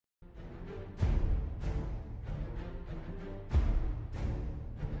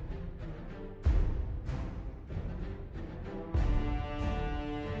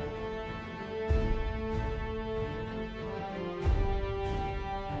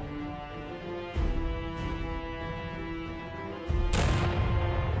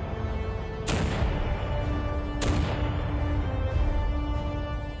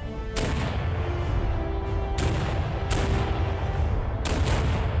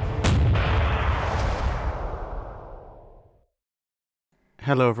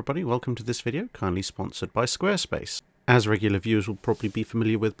Hello everybody, welcome to this video, kindly sponsored by Squarespace. As regular viewers will probably be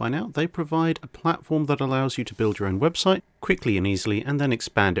familiar with by now, they provide a platform that allows you to build your own website quickly and easily and then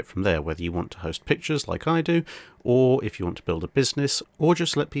expand it from there, whether you want to host pictures like I do, or if you want to build a business, or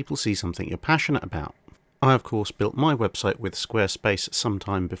just let people see something you're passionate about. I of course built my website with Squarespace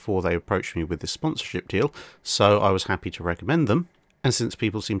sometime before they approached me with this sponsorship deal, so I was happy to recommend them. And since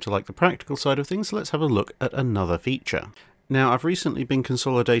people seem to like the practical side of things, let's have a look at another feature. Now, I've recently been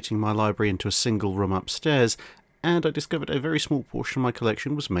consolidating my library into a single room upstairs, and I discovered a very small portion of my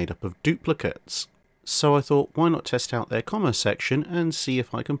collection was made up of duplicates. So I thought, why not test out their commerce section and see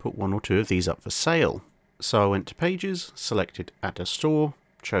if I can put one or two of these up for sale. So I went to Pages, selected Add a Store,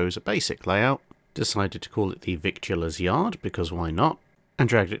 chose a basic layout, decided to call it the Victualer's Yard, because why not, and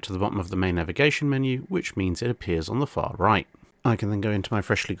dragged it to the bottom of the main navigation menu, which means it appears on the far right. I can then go into my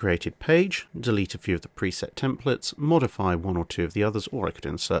freshly created page, delete a few of the preset templates, modify one or two of the others, or I could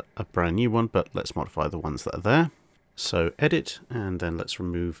insert a brand new one, but let's modify the ones that are there. So edit, and then let's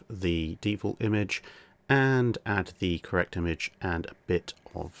remove the default image, and add the correct image and a bit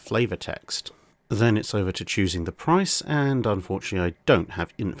of flavor text. Then it's over to choosing the price, and unfortunately I don't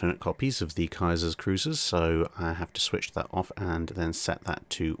have infinite copies of the Kaiser's Cruisers, so I have to switch that off and then set that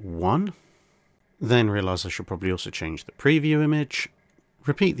to 1. Then realise I should probably also change the preview image.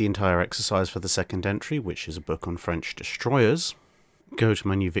 Repeat the entire exercise for the second entry, which is a book on French destroyers. Go to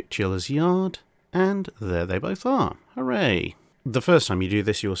my new Victualer's Yard, and there they both are. Hooray! The first time you do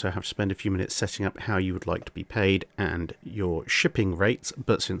this, you also have to spend a few minutes setting up how you would like to be paid and your shipping rates,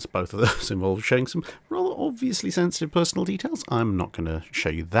 but since both of those involve showing some rather obviously sensitive personal details, I'm not going to show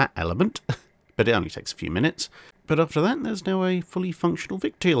you that element, but it only takes a few minutes. But after that, there's now a fully functional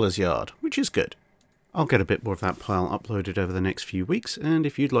Victualer's Yard, which is good. I'll get a bit more of that pile uploaded over the next few weeks, and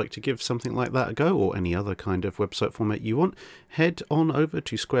if you'd like to give something like that a go, or any other kind of website format you want, head on over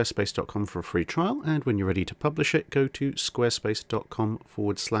to squarespace.com for a free trial, and when you're ready to publish it, go to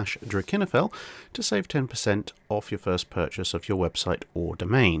squarespace.com/Drakinifel to save 10% off your first purchase of your website or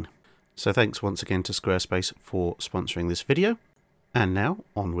domain. So thanks once again to Squarespace for sponsoring this video, and now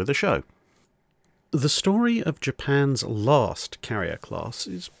on with the show. The story of Japan's last carrier class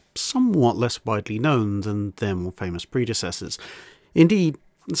is somewhat less widely known than their more famous predecessors. Indeed,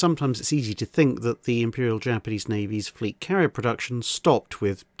 sometimes it's easy to think that the Imperial Japanese Navy's fleet carrier production stopped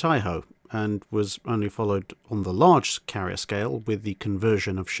with Taiho, and was only followed on the large carrier scale with the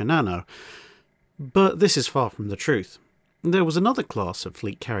conversion of Shinano. But this is far from the truth. There was another class of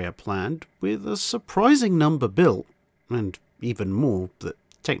fleet carrier planned, with a surprising number built, and even more that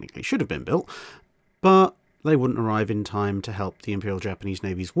technically should have been built, but they wouldn't arrive in time to help the Imperial Japanese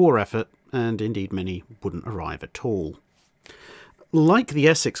Navy's war effort, and indeed many wouldn't arrive at all. Like the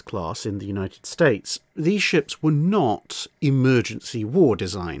Essex class in the United States, these ships were not emergency war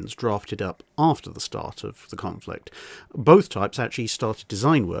designs drafted up after the start of the conflict. Both types actually started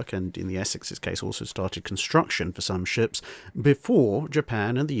design work, and in the Essex's case also started construction for some ships, before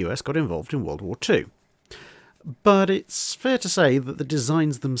Japan and the US got involved in World War II. But it's fair to say that the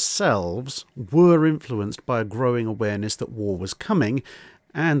designs themselves were influenced by a growing awareness that war was coming,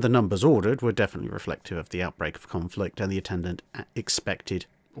 and the numbers ordered were definitely reflective of the outbreak of conflict and the attendant expected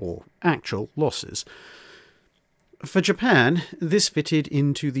or actual losses. For Japan, this fitted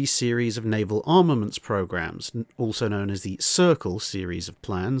into the series of naval armaments programs, also known as the Circle series of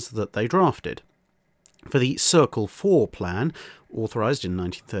plans that they drafted. For the Circle 4 plan, authorised in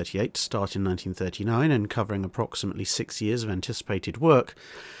 1938 to start in 1939 and covering approximately 6 years of anticipated work,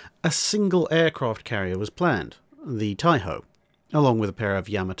 a single aircraft carrier was planned, the Taiho, along with a pair of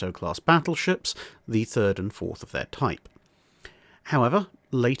Yamato-class battleships, the third and fourth of their type. However,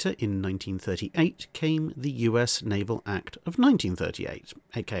 later in 1938 came the US Naval Act of 1938,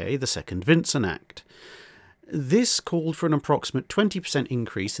 aka the Second Vinson Act. This called for an approximate 20%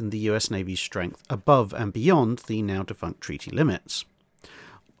 increase in the US Navy's strength above and beyond the now-defunct treaty limits.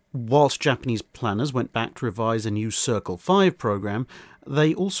 Whilst Japanese planners went back to revise a new Circle 5 program,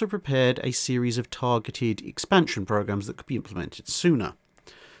 they also prepared a series of targeted expansion programs that could be implemented sooner.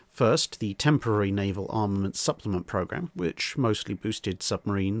 First, the Temporary Naval Armaments Supplement Program, which mostly boosted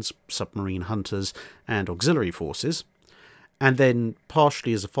submarines, submarine hunters, and auxiliary forces. And then,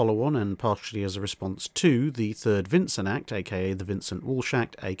 partially as a follow-on and partially as a response to the Third Vinson Act, aka the Vincent-Walsh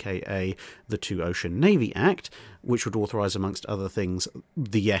Act, aka the Two Ocean Navy Act, which would authorise, amongst other things,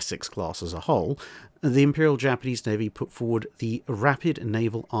 the Essex class as a whole, the Imperial Japanese Navy put forward the Rapid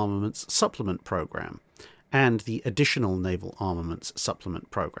Naval Armaments Supplement Program and the Additional Naval Armaments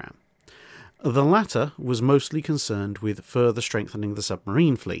Supplement Program. The latter was mostly concerned with further strengthening the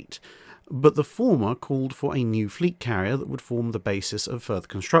submarine fleet, but the former called for a new fleet carrier that would form the basis of further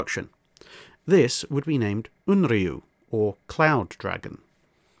construction. This would be named Unryu, or Cloud Dragon.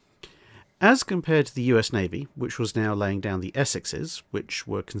 As compared to the US Navy, which was now laying down the Essexes, which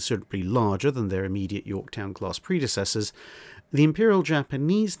were considerably larger than their immediate Yorktown-class predecessors, the Imperial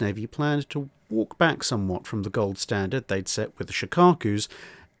Japanese Navy planned to walk back somewhat from the gold standard they'd set with the Shikakus,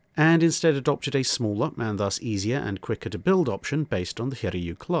 and instead adopted a smaller and thus easier and quicker to build option based on the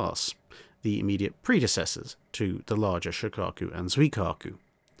Hiryu class, the immediate predecessors to the larger Shikaku and Zuikaku.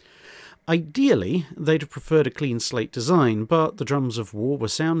 Ideally, they'd have preferred a clean slate design, but the drums of war were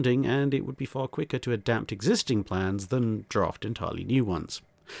sounding and it would be far quicker to adapt existing plans than draft entirely new ones.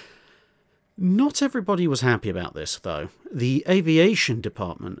 Not everybody was happy about this, though. The aviation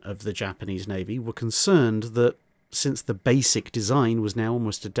department of the Japanese Navy were concerned that since the basic design was now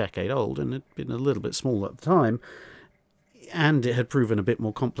almost a decade old and had been a little bit small at the time, and it had proven a bit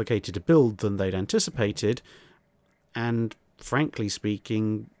more complicated to build than they'd anticipated, and frankly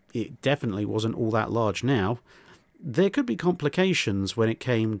speaking, it definitely wasn't all that large now, there could be complications when it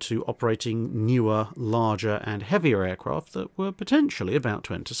came to operating newer, larger and heavier aircraft that were potentially about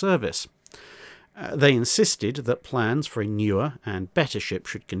to enter service. They insisted that plans for a newer and better ship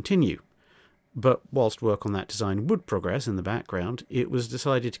should continue. But whilst work on that design would progress in the background, it was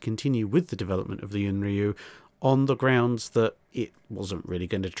decided to continue with the development of the Unryu on the grounds that it wasn't really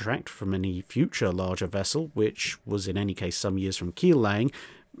going to detract from any future larger vessel, which was in any case some years from keel laying,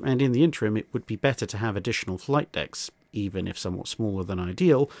 and in the interim it would be better to have additional flight decks, even if somewhat smaller than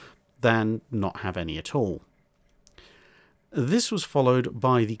ideal, than not have any at all. This was followed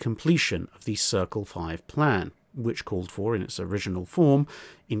by the completion of the Circle 5 plan, which called for, in its original form,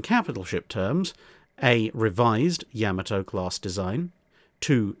 in capital ship terms, a revised Yamato-class design,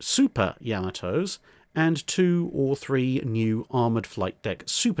 2 super Yamatos, and 2 or 3 new armoured flight deck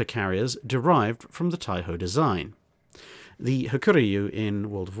supercarriers derived from the Taiho design. The Hakuryu in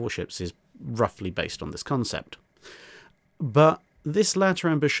World of Warships is roughly based on this concept. But this latter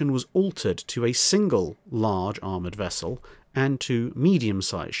ambition was altered to a single large armoured vessel and 2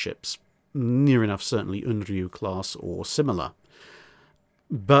 medium-sized ships, near enough certainly Unryu class or similar.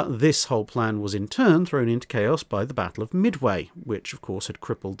 But this whole plan was in turn thrown into chaos by the Battle of Midway, which of course had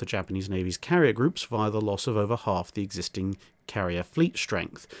crippled the Japanese Navy's carrier groups via the loss of over half the existing carrier fleet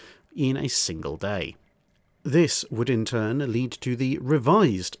strength in a single day. This would in turn lead to the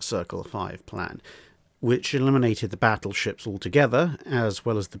revised Circle 5 plan, which eliminated the battleships altogether, as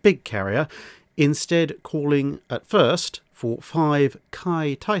well as the big carrier, instead calling at first for 5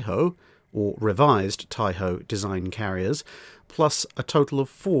 Kai Taiho, or revised Taiho design carriers, plus a total of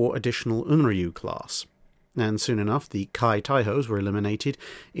 4 additional Unryu class. And soon enough the Kai Taihos were eliminated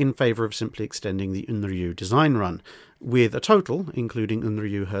in favour of simply extending the Unryu design run, with a total, including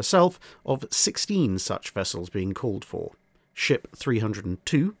Unryu herself, of 16 such vessels being called for. Ship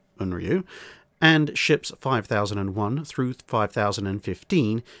 302, Unryu, and ships 5001 through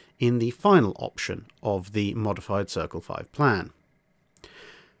 5015 in the final option of the modified Circle 5 plan.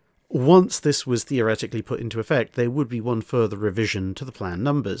 Once this was theoretically put into effect, there would be one further revision to the plan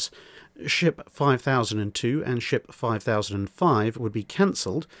numbers. Ship 5002 and Ship 5005 would be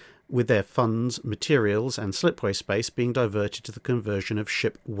cancelled, with their funds, materials and slipway space being diverted to the conversion of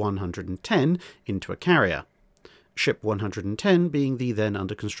Ship 110 into a carrier. Ship 110 being the then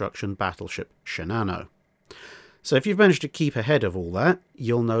under construction battleship Shinano. So if you've managed to keep ahead of all that,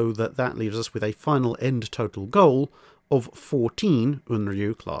 you'll know that that leaves us with a final end total goal of 14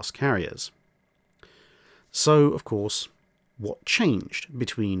 Unryu class carriers. So, of course, what changed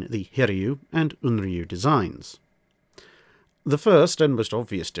between the Hiryu and Unryu designs? The first and most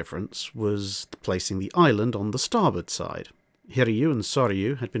obvious difference was placing the island on the starboard side. Hiryu and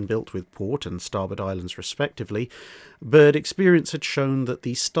Soryu had been built with port and starboard islands respectively, but experience had shown that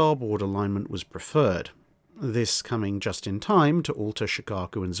the starboard alignment was preferred. This coming just in time to alter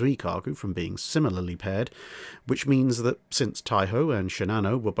Shikaku and Zuikaku from being similarly paired, which means that since Taiho and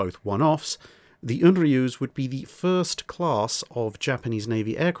Shinano were both one-offs, the Unryus would be the first class of Japanese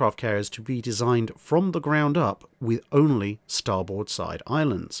Navy aircraft carriers to be designed from the ground up with only starboard side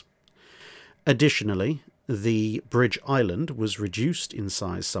islands. Additionally, the bridge island was reduced in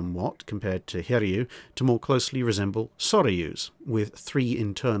size somewhat compared to Hiryu to more closely resemble Soryu's, with 3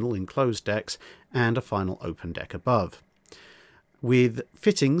 internal enclosed decks and a final open deck above, with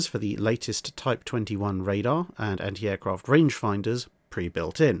fittings for the latest Type 21 radar and anti-aircraft rangefinders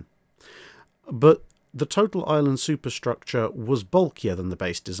pre-built in. But the total island superstructure was bulkier than the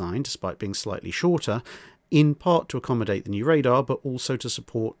base design, despite being slightly shorter, in part to accommodate the new radar, but also to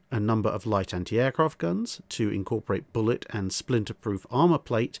support a number of light anti-aircraft guns, to incorporate bullet and splinter-proof armour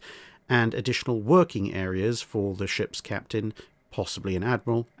plate, and additional working areas for the ship's captain, possibly an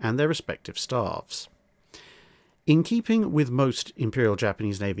admiral, and their respective staffs. In keeping with most Imperial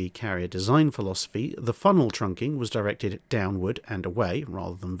Japanese Navy carrier design philosophy, the funnel trunking was directed downward and away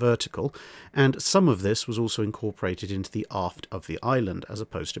rather than vertical, and some of this was also incorporated into the aft of the island as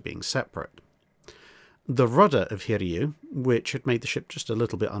opposed to being separate. The rudder of Hiryu, which had made the ship just a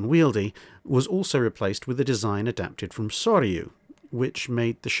little bit unwieldy, was also replaced with a design adapted from Soryu, which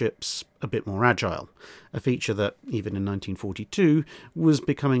made the ships a bit more agile, a feature that, even in 1942, was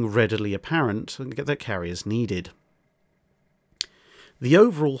becoming readily apparent that carriers needed. The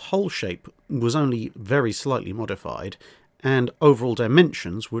overall hull shape was only very slightly modified, and overall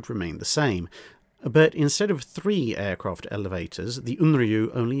dimensions would remain the same, but instead of 3 aircraft elevators, the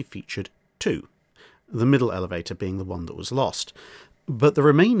Unryu only featured 2, the middle elevator being the one that was lost. But the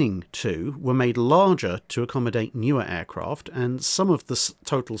remaining 2 were made larger to accommodate newer aircraft, and some of the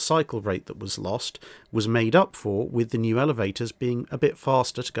total cycle rate that was lost was made up for with the new elevators being a bit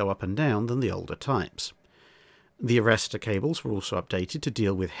faster to go up and down than the older types. The arrestor cables were also updated to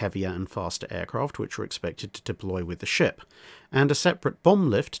deal with heavier and faster aircraft which were expected to deploy with the ship, and a separate bomb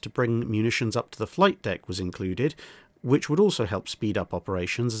lift to bring munitions up to the flight deck was included, which would also help speed up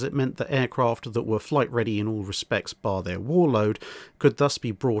operations, as it meant that aircraft that were flight ready in all respects bar their warload could thus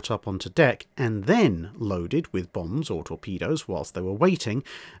be brought up onto deck and then loaded with bombs or torpedoes whilst they were waiting,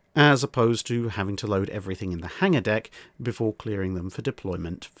 as opposed to having to load everything in the hangar deck before clearing them for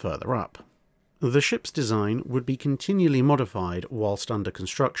deployment further up. The ship's design would be continually modified whilst under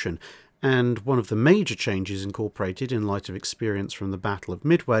construction, and one of the major changes incorporated in light of experience from the Battle of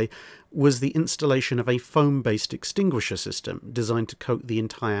Midway was the installation of a foam-based extinguisher system designed to coat the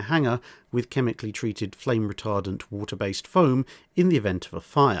entire hangar with chemically treated flame-retardant water-based foam in the event of a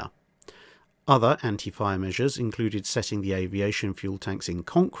fire. Other anti-fire measures included setting the aviation fuel tanks in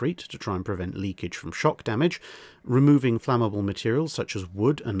concrete to try and prevent leakage from shock damage, removing flammable materials such as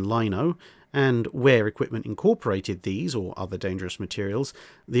wood and lino, and where equipment incorporated these or other dangerous materials,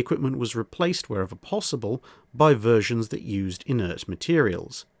 the equipment was replaced wherever possible by versions that used inert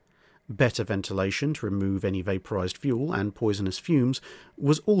materials. Better ventilation to remove any vaporized fuel and poisonous fumes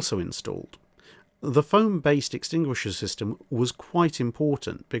was also installed. The foam-based extinguisher system was quite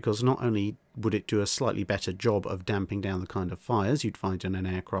important because not only would it do a slightly better job of damping down the kind of fires you'd find in an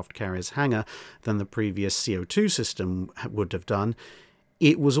aircraft carrier's hangar than the previous CO2 system would have done,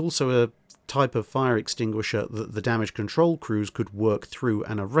 it was also a type of fire extinguisher that the damage control crews could work through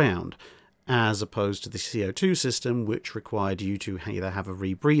and around, as opposed to the CO2 system, which required you to either have a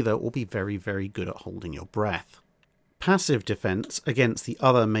rebreather or be very, very good at holding your breath. Passive defence against the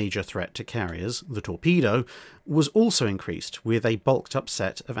other major threat to carriers, the torpedo, was also increased with a bulked-up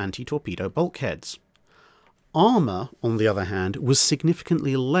set of anti-torpedo bulkheads. Armour, on the other hand, was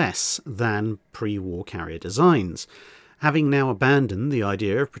significantly less than pre-war carrier designs. Having now abandoned the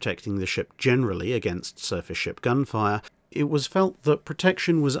idea of protecting the ship generally against surface ship gunfire, it was felt that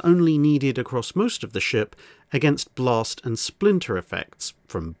protection was only needed across most of the ship against blast and splinter effects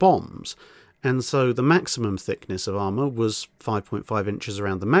from bombs, and so the maximum thickness of armour was 5.5 inches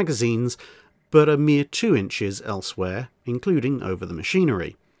around the magazines, but a mere 2 inches elsewhere, including over the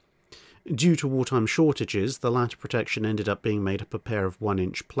machinery. Due to wartime shortages, the latter protection ended up being made up of a pair of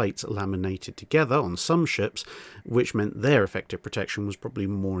 1-inch plates laminated together on some ships, which meant their effective protection was probably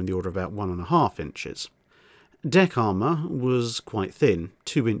more in the order of about 1.5 inches. Deck armour was quite thin,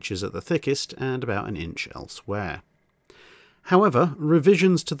 2 inches at the thickest and about 1 inch elsewhere. However,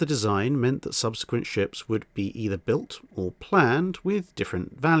 revisions to the design meant that subsequent ships would be either built or planned with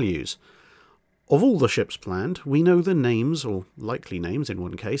different values. Of all the ships planned, we know the names, or likely names in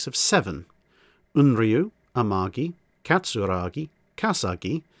one case, of 7. Unryu, Amagi, Katsuragi,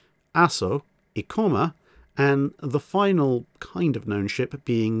 Kasagi, Aso, Ikoma, and the final kind of known ship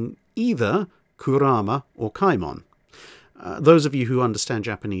being either Kurama or Kaimon. Those of you who understand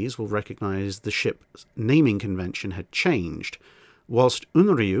Japanese will recognise the ship's naming convention had changed. Whilst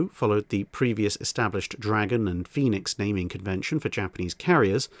Unryu followed the previous established Dragon and Phoenix naming convention for Japanese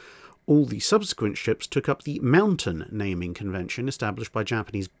carriers, all the subsequent ships took up the Mountain naming convention established by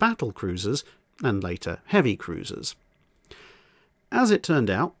Japanese battle cruisers and later heavy cruisers. As it turned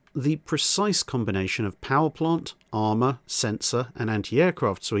out, the precise combination of power plant, armour, sensor and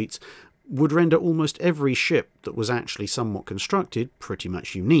anti-aircraft suites would render almost every ship that was actually somewhat constructed pretty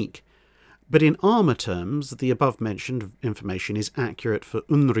much unique. But in armour terms, the above-mentioned information is accurate for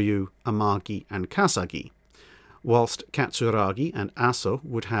Unryu, Amagi and Kasagi, whilst Katsuragi and Aso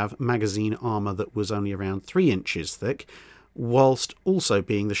would have magazine armour that was only around 3 inches thick, whilst also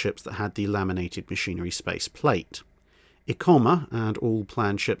being the ships that had the laminated machinery space plate. Ikoma and all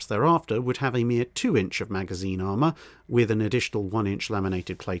planned ships thereafter would have a mere 2-inch of magazine armour, with an additional 1-inch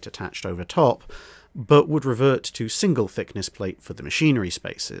laminated plate attached over top, but would revert to single thickness plate for the machinery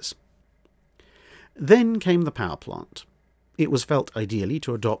spaces. Then came the power plant. It was felt ideally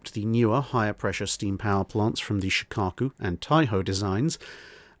to adopt the newer, higher pressure steam power plants from the Shikaku and Taiho designs,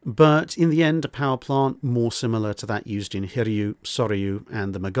 but in the end a power plant more similar to that used in Hiryu, Soryu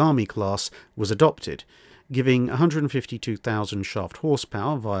and the Megami class was adopted, giving 152,000 shaft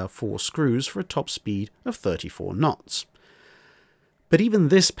horsepower via 4 screws for a top speed of 34 knots. But even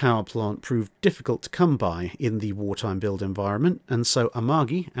this power plant proved difficult to come by in the wartime build environment, and so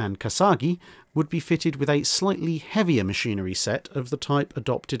Amagi and Kasagi would be fitted with a slightly heavier machinery set of the type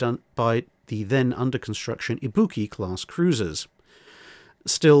adopted by the then under construction Ibuki class cruisers.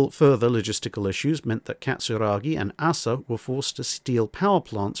 Still further logistical issues meant that Katsuragi and Aso were forced to steal power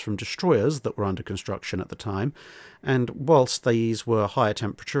plants from destroyers that were under construction at the time, and whilst these were higher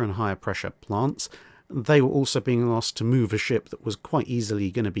temperature and higher pressure plants, they were also being asked to move a ship that was quite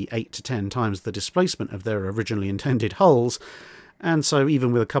easily going to be 8 to 10 times the displacement of their originally intended hulls, and so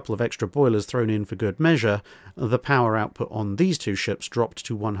even with a couple of extra boilers thrown in for good measure, the power output on these two ships dropped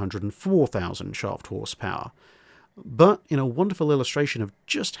to 104,000 shaft horsepower. But in a wonderful illustration of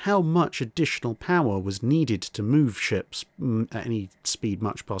just how much additional power was needed to move ships at any speed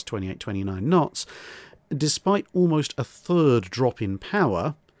much past 28-29 knots, despite almost a third drop in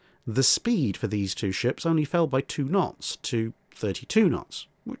power, the speed for these two ships only fell by 2 knots to 32 knots,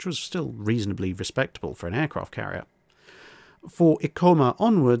 which was still reasonably respectable for an aircraft carrier. For Ikoma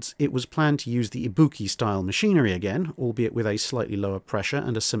onwards, it was planned to use the Ibuki-style machinery again, albeit with a slightly lower pressure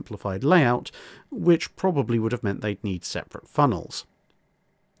and a simplified layout, which probably would have meant they'd need separate funnels.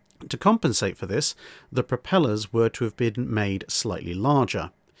 To compensate for this, the propellers were to have been made slightly larger.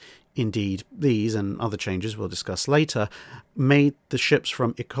 Indeed, these, and other changes we'll discuss later, made the ships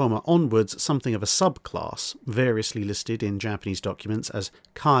from Ikoma onwards something of a subclass, variously listed in Japanese documents as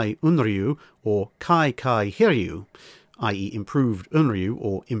Kai Unryu or Kai Hiryu, i.e. improved Unryu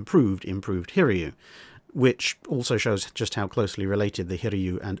or improved Hiryu, which also shows just how closely related the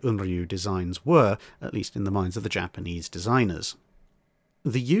Hiryu and Unryu designs were, at least in the minds of the Japanese designers.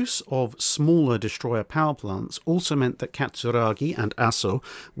 The use of smaller destroyer power plants also meant that Katsuragi and Aso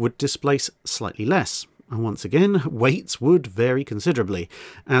would displace slightly less, and once again, weights would vary considerably.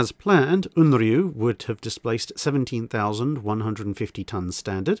 As planned, Unryu would have displaced 17,150 tons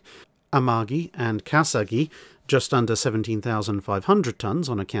standard, Amagi and Kasagi just under 17,500 tons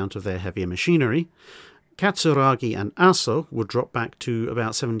on account of their heavier machinery. Katsuragi and Aso would drop back to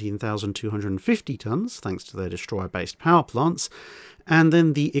about 17,250 tons thanks to their destroyer-based power plants, and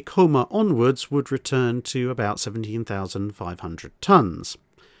then the Ikoma onwards would return to about 17,500 tons.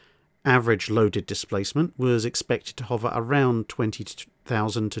 Average loaded displacement was expected to hover around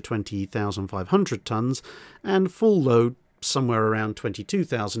 20,000 to 20,500 tons, and full load somewhere around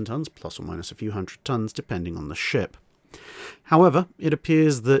 22,000 tons, plus or minus a few hundred tons, depending on the ship. However, it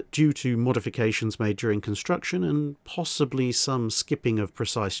appears that due to modifications made during construction and possibly some skipping of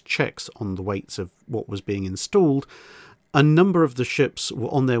precise checks on the weights of what was being installed, a number of the ships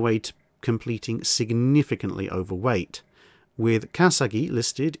were on their way to completing significantly overweight, with Kasagi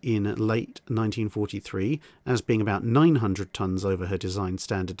listed in late 1943 as being about 900 tons over her design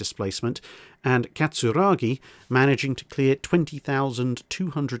standard displacement, and Katsuragi managing to clear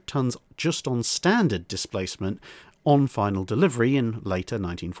 20,200 tons just on standard displacement on final delivery in later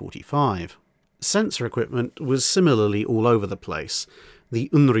 1945. Sensor equipment was similarly all over the place. The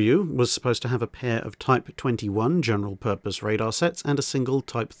Unryu was supposed to have a pair of Type 21 general-purpose radar sets and a single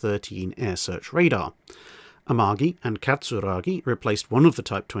Type 13 air search radar. Amagi and Katsuragi replaced one of the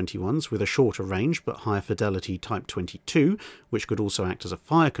Type 21s with a shorter range but higher fidelity Type 22, which could also act as a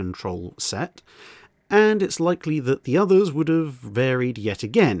fire control set, and it's likely that the others would have varied yet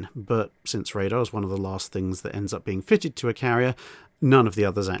again, but since radar is one of the last things that ends up being fitted to a carrier, none of the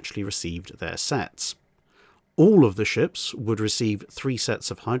others actually received their sets. All of the ships would receive 3 sets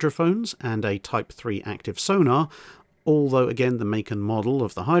of hydrophones and a Type 3 active sonar, although again the make and model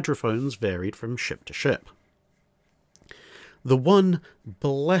of the hydrophones varied from ship to ship. The one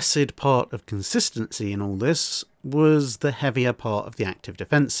blessed part of consistency in all this was the heavier part of the active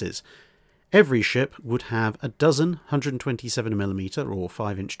defences. Every ship would have a dozen 127mm or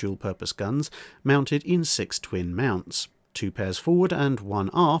 5-inch dual-purpose guns mounted in 6 twin mounts, 2 pairs forward and 1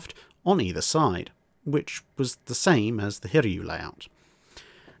 aft on either side, which was the same as the Hiryu layout.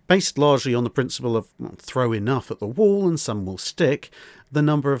 Based largely on the principle of throw enough at the wall and some will stick, the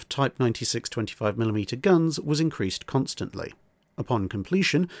number of Type 96 25mm guns was increased constantly. Upon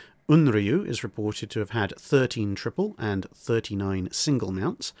completion, Unryu is reported to have had 13 triple and 39 single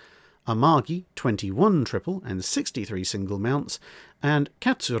mounts, Amagi 21 triple and 63 single mounts, and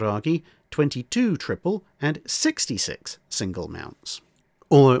Katsuragi 22 triple and 66 single mounts.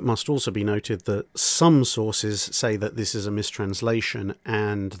 Although it must also be noted that some sources say that this is a mistranslation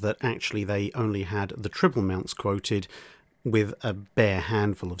and that actually they only had the triple mounts quoted with a bare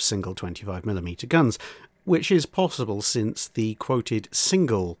handful of single 25mm guns, which is possible since the quoted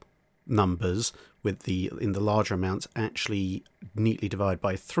single numbers in the larger amounts actually neatly divide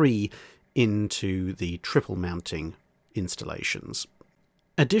by 3 into the triple mounting installations.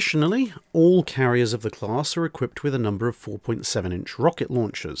 Additionally, all carriers of the class are equipped with a number of 4.7-inch rocket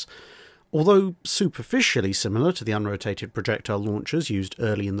launchers. Although superficially similar to the unrotated projectile launchers used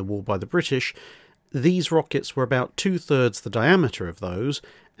early in the war by the British, these rockets were about 2/3 the diameter of those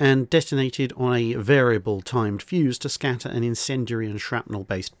and detonated on a variable timed fuse to scatter an incendiary and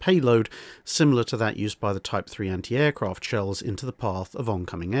shrapnel-based payload similar to that used by the Type 3 anti-aircraft shells into the path of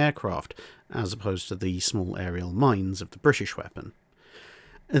oncoming aircraft, as opposed to the small aerial mines of the British weapon.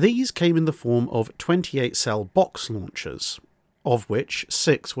 These came in the form of 28-cell box launchers, of which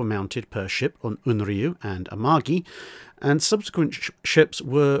 6 were mounted per ship on Unryu and Amagi, and subsequent ships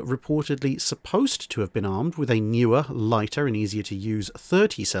were reportedly supposed to have been armed with a newer, lighter and easier to use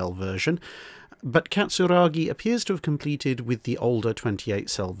 30-cell version, but Katsuragi appears to have completed with the older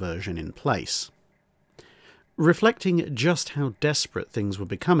 28-cell version in place. Reflecting just how desperate things were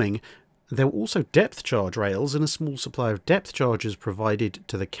becoming, there were also depth charge rails and a small supply of depth charges provided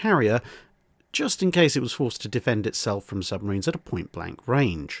to the carrier, just in case it was forced to defend itself from submarines at a point-blank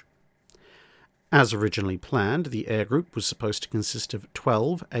range. As originally planned, the air group was supposed to consist of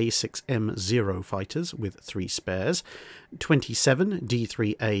 12 A6M0 fighters with 3 spares, 27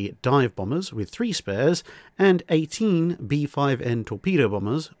 D3A dive bombers with 3 spares, and 18 B5N torpedo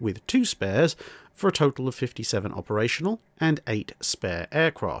bombers with 2 spares, for a total of 57 operational and 8 spare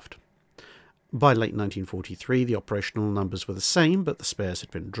aircraft. By late 1943, the operational numbers were the same, but the spares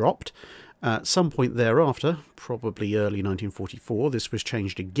had been dropped. At some point thereafter, probably early 1944, this was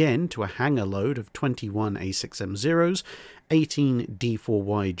changed again to a hangar load of 21 A6M0s, 18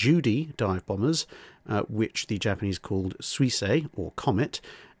 D4Y Judy dive bombers, which the Japanese called Suisei, or Comet,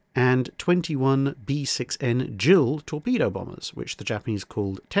 and 21 B6N Jill torpedo bombers, which the Japanese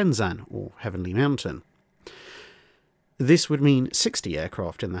called Tenzan, or Heavenly Mountain. This would mean 60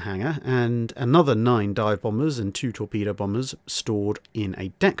 aircraft in the hangar, and another 9 dive bombers and 2 torpedo bombers stored in a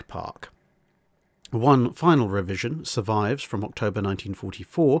deck park. One final revision survives from October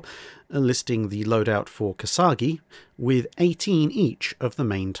 1944, listing the loadout for Kasagi, with 18 each of the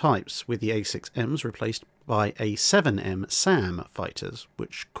main types, with the A6Ms replaced by A7M SAM fighters,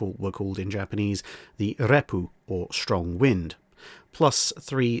 which were called in Japanese the Repu, or Strong Wind, plus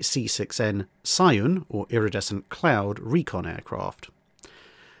 3 C6N Sayun, or Iridescent Cloud, recon aircraft.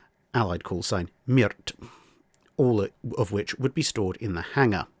 Allied call sign Mirt, all of which would be stored in the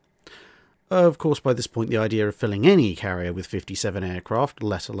hangar. Of course, by this point, the idea of filling any carrier with 57 aircraft,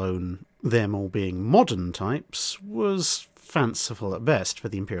 let alone them all being modern types, was fanciful at best for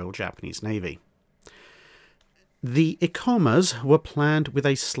the Imperial Japanese Navy. The Ikomas were planned with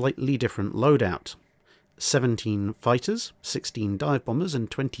a slightly different loadout. 17 fighters, 16 dive bombers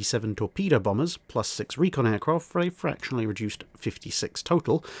and 27 torpedo bombers, plus 6 recon aircraft for a fractionally reduced 56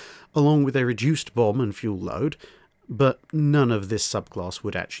 total, along with a reduced bomb and fuel load, but none of this subclass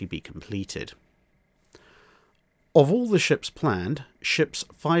would actually be completed. Of all the ships planned, ships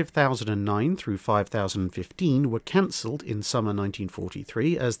 5009 through 5015 were cancelled in summer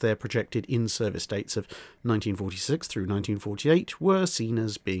 1943 as their projected in-service dates of 1946 through 1948 were seen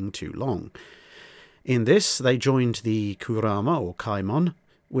as being too long. In this, they joined the Kurama, or Kaimon,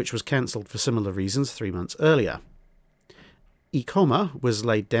 which was cancelled for similar reasons 3 months earlier. Ikoma was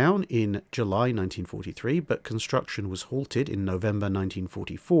laid down in July 1943, but construction was halted in November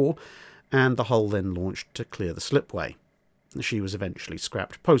 1944, and the hull then launched to clear the slipway. She was eventually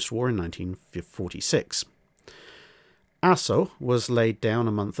scrapped post-war in 1946. Aso was laid down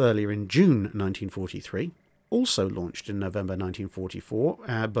a month earlier in June 1943, also launched in November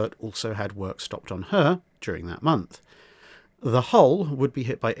 1944, but also had work stopped on her during that month. The hull would be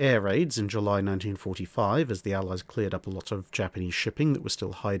hit by air raids in July 1945 as the Allies cleared up a lot of Japanese shipping that was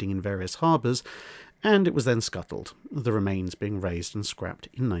still hiding in various harbours, and it was then scuttled, the remains being raised and scrapped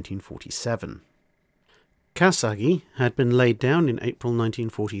in 1947. Kasagi had been laid down in April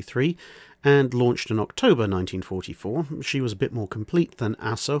 1943 and launched in October 1944. She was a bit more complete than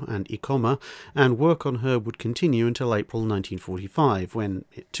Aso and Ikoma, and work on her would continue until April 1945, when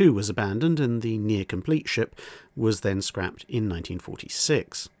it too was abandoned and the near-complete ship was then scrapped in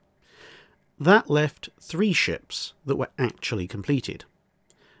 1946. That left 3 ships that were actually completed.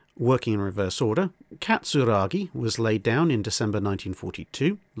 Working in reverse order, Katsuragi was laid down in December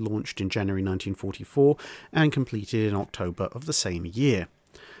 1942, launched in January 1944, and completed in October of the same year.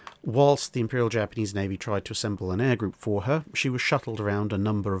 Whilst the Imperial Japanese Navy tried to assemble an air group for her, she was shuttled around a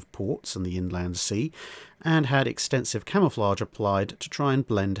number of ports in the inland sea, and had extensive camouflage applied to try and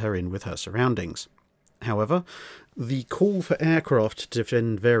blend her in with her surroundings. However, the call for aircraft to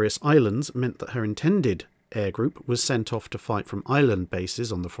defend various islands meant that her intended air group was sent off to fight from island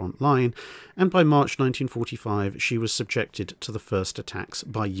bases on the front line, and by March 1945 she was subjected to the first attacks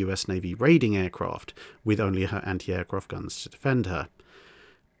by US Navy raiding aircraft, with only her anti-aircraft guns to defend her.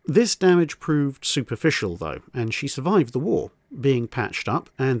 This damage proved superficial though, and she survived the war, being patched up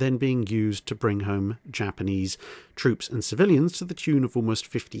and then being used to bring home Japanese troops and civilians to the tune of almost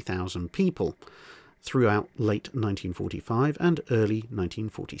 50,000 people throughout late 1945 and early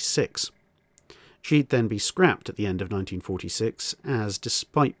 1946. She'd then be scrapped at the end of 1946, as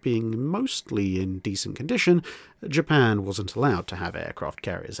despite being mostly in decent condition, Japan wasn't allowed to have aircraft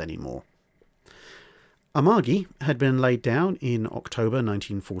carriers anymore. Amagi had been laid down in October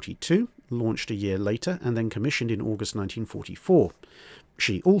 1942, launched a year later, and then commissioned in August 1944.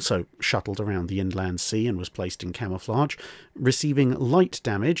 She also shuttled around the inland sea and was placed in camouflage, receiving light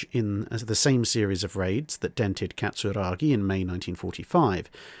damage in the same series of raids that dented Katsuragi in May 1945.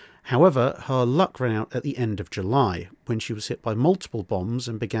 However, her luck ran out at the end of July, when she was hit by multiple bombs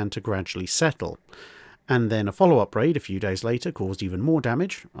and began to gradually settle. And then a follow-up raid a few days later caused even more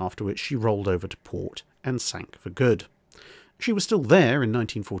damage, after which she rolled over to port and sank for good. She was still there in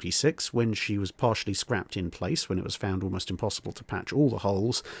 1946, when she was partially scrapped in place when it was found almost impossible to patch all the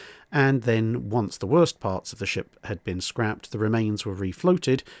holes, and then once the worst parts of the ship had been scrapped, the remains were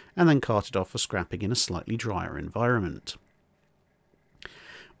refloated and then carted off for scrapping in a slightly drier environment.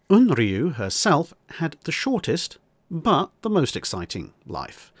 Unryu herself had the shortest, but the most exciting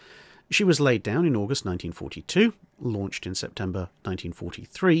life. She was laid down in August 1942, launched in September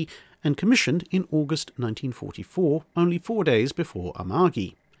 1943, and commissioned in August 1944, only 4 days before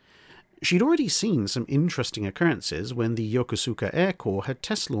Amagi. She'd already seen some interesting occurrences when the Yokosuka Air Corps had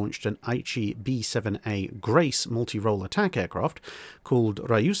test-launched an Aichi B-7A Grace multi-role attack aircraft, called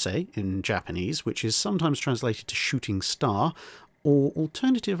Ryusei in Japanese, which is sometimes translated to Shooting Star, or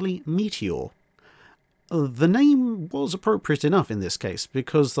alternatively Meteor. The name was appropriate enough in this case,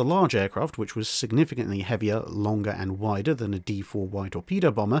 because the large aircraft, which was significantly heavier, longer and wider than a D-4Y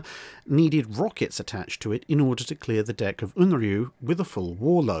torpedo bomber, needed rockets attached to it in order to clear the deck of Unryu with a full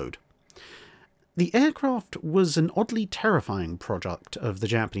warload. The aircraft was an oddly terrifying product of the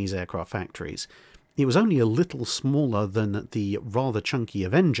Japanese aircraft factories. It was only a little smaller than the rather chunky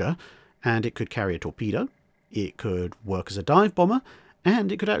Avenger, and it could carry a torpedo, it could work as a dive bomber,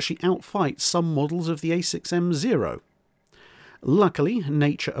 and it could actually outfight some models of the A6M0. Luckily,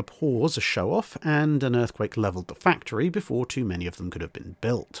 nature abhors a show-off, and an earthquake levelled the factory before too many of them could have been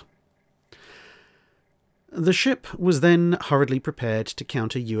built. The ship was then hurriedly prepared to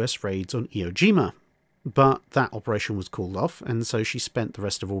counter US raids on Iwo Jima, but that operation was called off, and so she spent the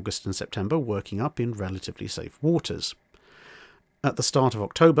rest of August and September working up in relatively safe waters. At the start of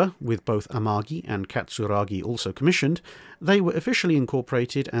October, with both Amagi and Katsuragi also commissioned, they were officially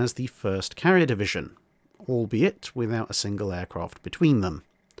incorporated as the 1st Carrier Division, albeit without a single aircraft between them.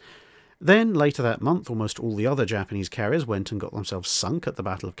 Then, later that month, almost all the other Japanese carriers went and got themselves sunk at the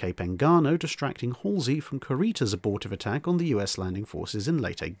Battle of Cape Engano, distracting Halsey from Kurita's abortive attack on the US landing forces in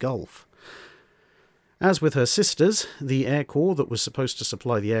Leyte Gulf. As with her sisters, the Air Corps that was supposed to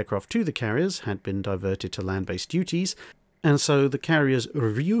supply the aircraft to the carriers had been diverted to land-based duties, and so the carriers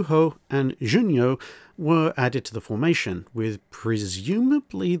Ryuho and Junyo were added to the formation, with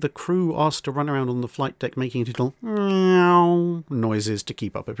presumably the crew asked to run around on the flight deck making little meow noises to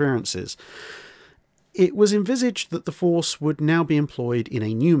keep up appearances. It was envisaged that the force would now be employed in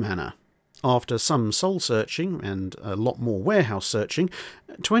a new manner. After some soul-searching and a lot more warehouse searching,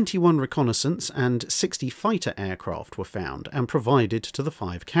 21 reconnaissance and 60 fighter aircraft were found and provided to the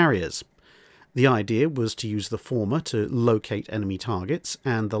 5 carriers. The idea was to use the former to locate enemy targets,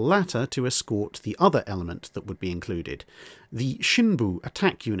 and the latter to escort the other element that would be included, the Shinbu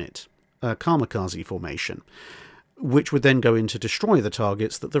Attack Unit, a kamikaze formation, which would then go in to destroy the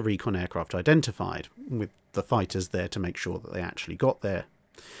targets that the recon aircraft identified, with the fighters there to make sure that they actually got there.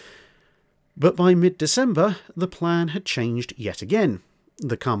 But by mid-December, the plan had changed yet again.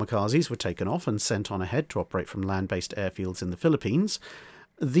 The kamikazes were taken off and sent on ahead to operate from land-based airfields in the Philippines.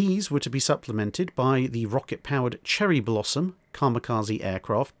 These were to be supplemented by the rocket-powered Cherry Blossom kamikaze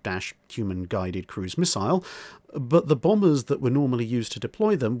aircraft-human-guided cruise missile, but the bombers that were normally used to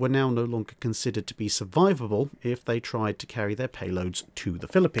deploy them were now no longer considered to be survivable if they tried to carry their payloads to the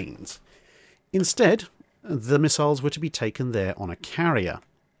Philippines. Instead, the missiles were to be taken there on a carrier.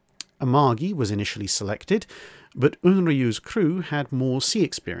 Amagi was initially selected, but Unryu's crew had more sea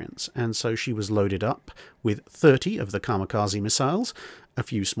experience, and so she was loaded up with 30 of the kamikaze missiles, a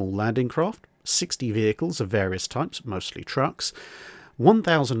few small landing craft, 60 vehicles of various types, mostly trucks,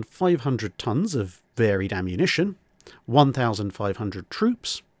 1,500 tons of varied ammunition, 1,500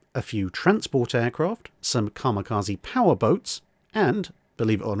 troops, a few transport aircraft, some kamikaze powerboats, and,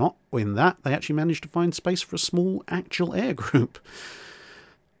 believe it or not, in that they actually managed to find space for a small actual air group.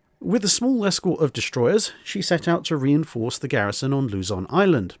 With a small escort of destroyers, she set out to reinforce the garrison on Luzon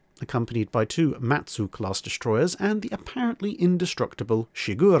Island, accompanied by 2 Matsu-class destroyers and the apparently indestructible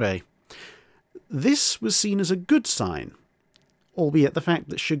Shigure. This was seen as a good sign, albeit the fact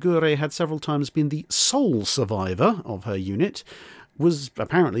that Shigure had several times been the sole survivor of her unit was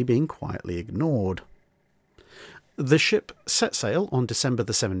apparently being quietly ignored. The ship set sail on December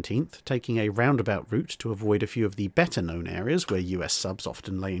the 17th, taking a roundabout route to avoid a few of the better-known areas where US subs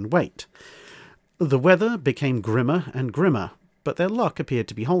often lay in wait. The weather became grimmer and grimmer, but their luck appeared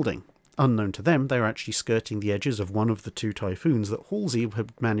to be holding. Unknown to them, they were actually skirting the edges of one of the 2 typhoons that Halsey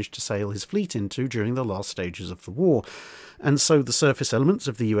had managed to sail his fleet into during the last stages of the war, and so the surface elements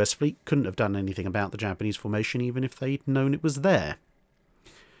of the US fleet couldn't have done anything about the Japanese formation even if they'd known it was there.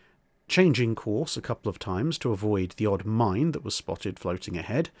 Changing course a couple of times to avoid the odd mine that was spotted floating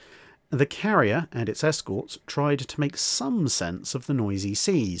ahead, the carrier and its escorts tried to make some sense of the noisy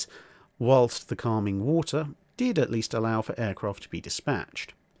seas, whilst the calming water did at least allow for aircraft to be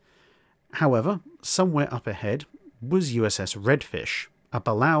dispatched. However, somewhere up ahead was USS Redfish, a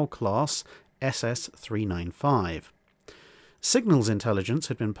Palau-class SS-395. Signals intelligence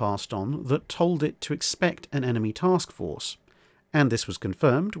had been passed on that told it to expect an enemy task force, and this was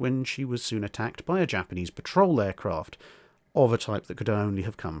confirmed when she was soon attacked by a Japanese patrol aircraft, of a type that could only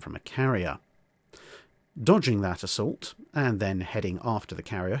have come from a carrier. Dodging that assault, and then heading after the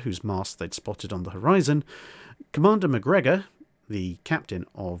carrier whose mast they'd spotted on the horizon, Commander McGregor, the captain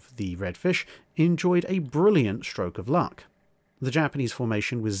of the Redfish, enjoyed a brilliant stroke of luck. The Japanese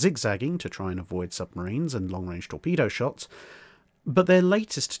formation was zigzagging to try and avoid submarines and long-range torpedo shots, but their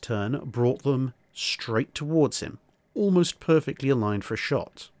latest turn brought them straight towards him, almost perfectly aligned for a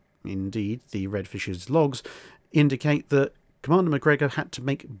shot. Indeed, the Redfish's logs indicate that Commander McGregor had to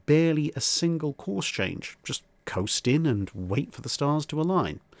make barely a single course change, just coast in and wait for the stars to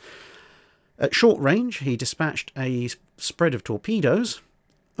align. At short range, he dispatched a spread of torpedoes.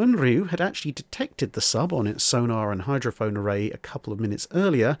 Unryu had actually detected the sub on its sonar and hydrophone array a couple of minutes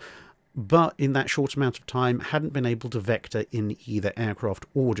earlier, but in that short amount of time hadn't been able to vector in either aircraft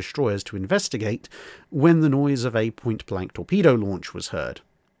or destroyers to investigate when the noise of a point-blank torpedo launch was heard.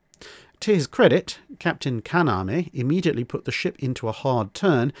 To his credit, Captain Kaname immediately put the ship into a hard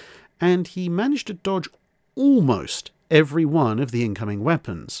turn, and he managed to dodge almost every one of the incoming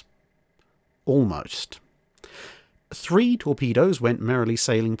weapons. Almost. 3 torpedoes went merrily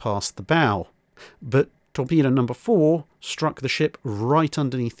sailing past the bow, but torpedo number 4 struck the ship right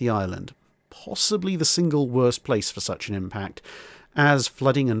underneath the island, possibly the single worst place for such an impact, as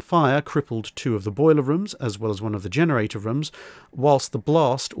flooding and fire crippled 2 of the boiler rooms as well as one of the generator rooms, whilst the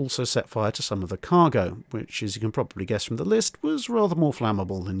blast also set fire to some of the cargo, which, as you can probably guess from the list, was rather more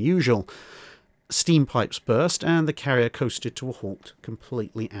flammable than usual. Steam pipes burst and the carrier coasted to a halt,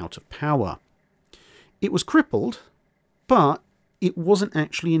 completely out of power. It was crippled, but it wasn't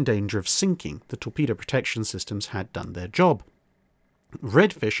actually in danger of sinking. The torpedo protection systems had done their job.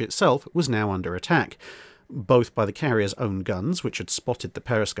 Redfish itself was now under attack, both by the carrier's own guns, which had spotted the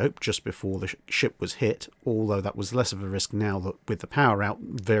periscope just before the ship was hit, although that was less of a risk now that with the power out,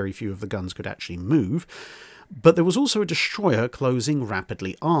 very few of the guns could actually move, but there was also a destroyer closing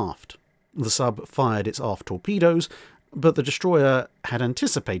rapidly aft. The sub fired its aft torpedoes, but the destroyer had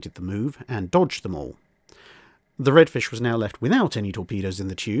anticipated the move and dodged them all. The Redfish was now left without any torpedoes in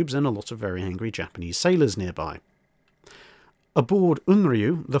the tubes and a lot of very angry Japanese sailors nearby. Aboard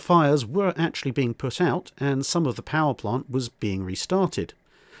Unryu, the fires were actually being put out and some of the power plant was being restarted.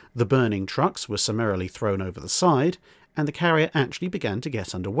 The burning trucks were summarily thrown over the side, and the carrier actually began to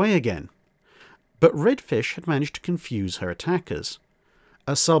get underway again. But Redfish had managed to confuse her attackers.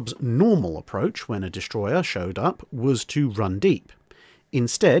 A sub's normal approach when a destroyer showed up was to run deep.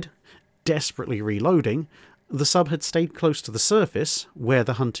 Instead, desperately reloading, the sub had stayed close to the surface, where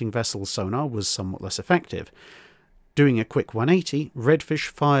the hunting vessel's sonar was somewhat less effective. Doing a quick 180, Redfish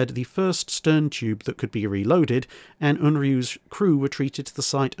fired the first stern tube that could be reloaded, and Unryu's crew retreated to the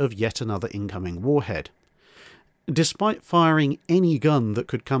site of yet another incoming warhead. Despite firing any gun that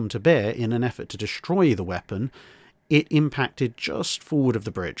could come to bear in an effort to destroy the weapon, it impacted just forward of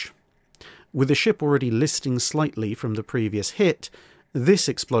the bridge. With the ship already listing slightly from the previous hit, this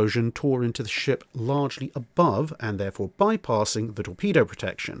explosion tore into the ship largely above and therefore bypassing the torpedo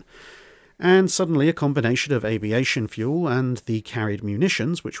protection. And suddenly a combination of aviation fuel and the carried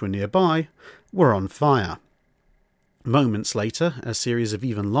munitions, which were nearby, were on fire. Moments later, a series of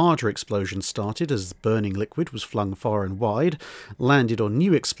even larger explosions started as the burning liquid was flung far and wide, landed on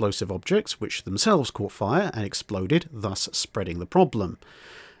new explosive objects which themselves caught fire and exploded, thus spreading the problem.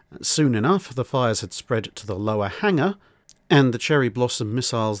 Soon enough, the fires had spread to the lower hangar, and the cherry blossom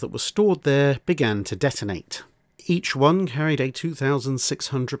missiles that were stored there began to detonate. Each one carried a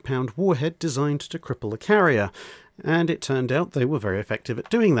 2,600-pound warhead designed to cripple the carrier, and it turned out they were very effective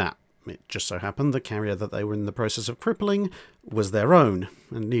at doing that. It just so happened the carrier that they were in the process of crippling was their own,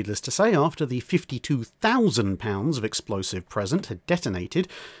 and needless to say, after the 52,000 pounds of explosive present had detonated,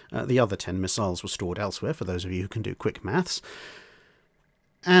 the other 10 missiles were stored elsewhere, for those of you who can do quick maths,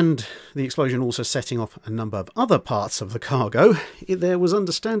 and the explosion also setting off a number of other parts of the cargo, there was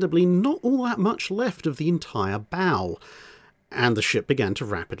understandably not all that much left of the entire bow, and the ship began to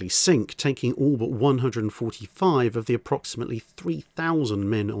rapidly sink, taking all but 145 of the approximately 3,000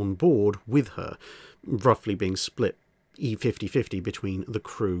 men on board with her, roughly being split 50-50 between the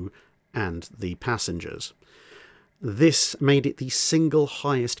crew and the passengers. This made it the single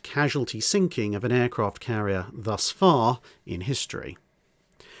highest casualty sinking of an aircraft carrier thus far in history.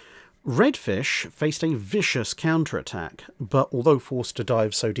 Redfish faced a vicious counterattack, but although forced to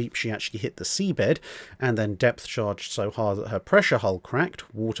dive so deep she actually hit the seabed, and then depth charged so hard that her pressure hull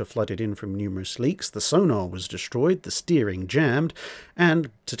cracked, water flooded in from numerous leaks, the sonar was destroyed, the steering jammed,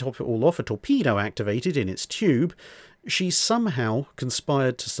 and, to top it all off, a torpedo activated in its tube, she somehow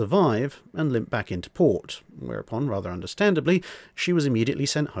conspired to survive and limp back into port, whereupon, rather understandably, she was immediately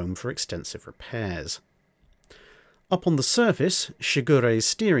sent home for extensive repairs. Up on the surface, Shigure's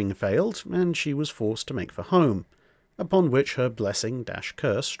steering failed, and she was forced to make for home, upon which her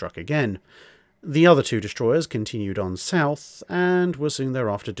blessing-curse struck again. The other two destroyers continued on south, and were soon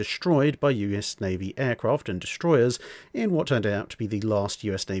thereafter destroyed by US Navy aircraft and destroyers in what turned out to be the last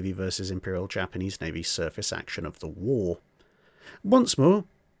US Navy versus Imperial Japanese Navy surface action of the war. Once more,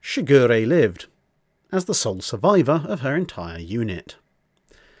 Shigure lived, as the sole survivor of her entire unit.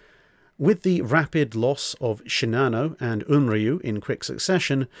 With the rapid loss of Shinano and Unryu in quick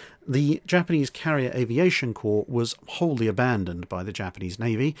succession, the Japanese Carrier Aviation Corps was wholly abandoned by the Japanese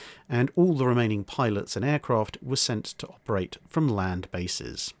Navy, and all the remaining pilots and aircraft were sent to operate from land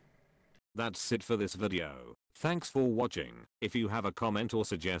bases. That's it for this video. Thanks for watching. If you have a comment or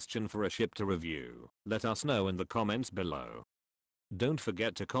suggestion for a ship to review, let us know in the comments below. Don't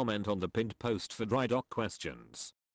forget to comment on the pinned post for dry dock questions.